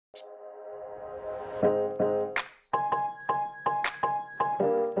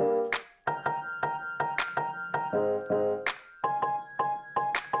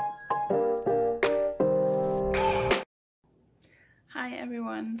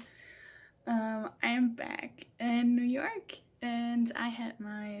I'm back in New York and I had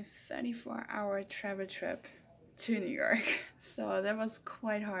my 34-hour travel trip to New York. So that was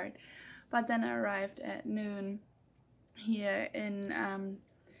quite hard. But then I arrived at noon here in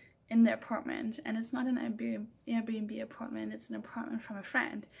the apartment, and it's not an Airbnb apartment, it's an apartment from a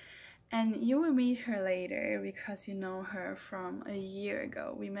friend. And you will meet her later because you know her from a year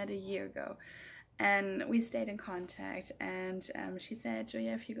ago. We met a year ago. And we stayed in contact, and she said,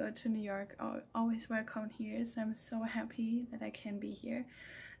 Julia, if you go to New York, always welcome here. So I'm so happy that I can be here.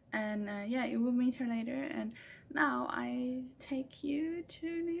 And yeah, you will meet her later. And now I take you to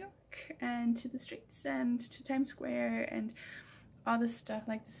New York and to the streets and to Times Square and all the stuff,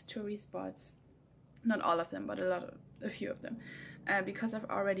 like the tourist spots. Not all of them, but a few of them. Because I've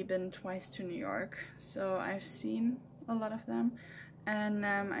already been twice to New York, so I've seen a lot of them. And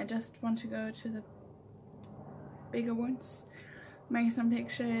I just want to go to the bigger ones, make some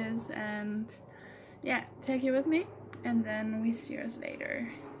pictures, and yeah, take you with me. And then we see us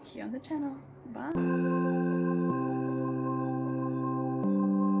later here on the channel. Bye!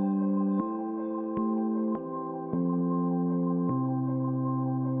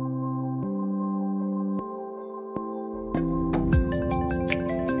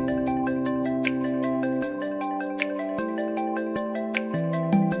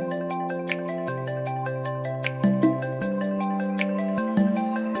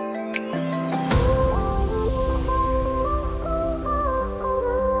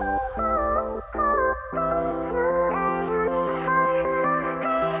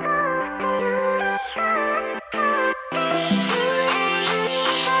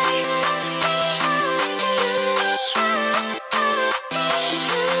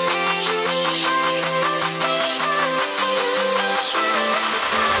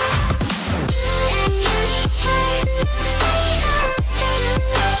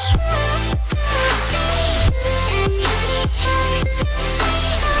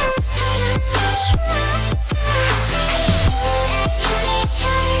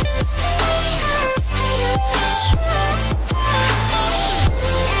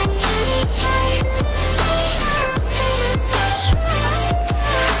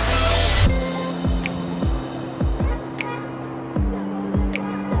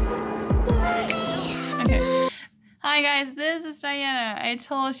 Hi guys, this is Diana. I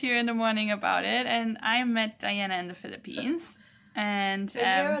told you in the morning about it, and I met Diana in the Philippines. And a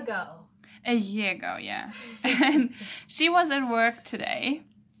year ago. A year ago, yeah. And she was at work today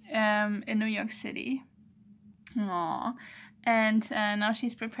in New York City. Aww. And now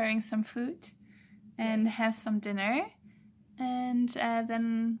she's preparing some food and have some dinner. And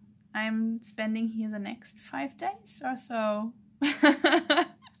then I'm spending here the next 5 days or so. With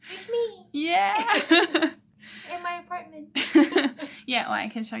me. Yeah. In my apartment. Yeah, well, I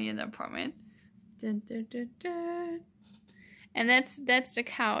can show you the apartment. Dun, dun, dun, dun. And that's the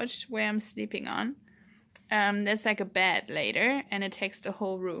couch where I'm sleeping on. There's like a bed later, and it takes the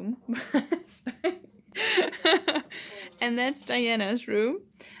whole room. And that's Diana's room,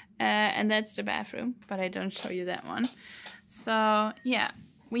 and that's the bathroom, but I don't show you that one. So yeah,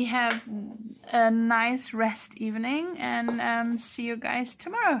 we have a nice rest evening, and see you guys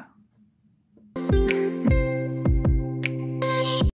tomorrow.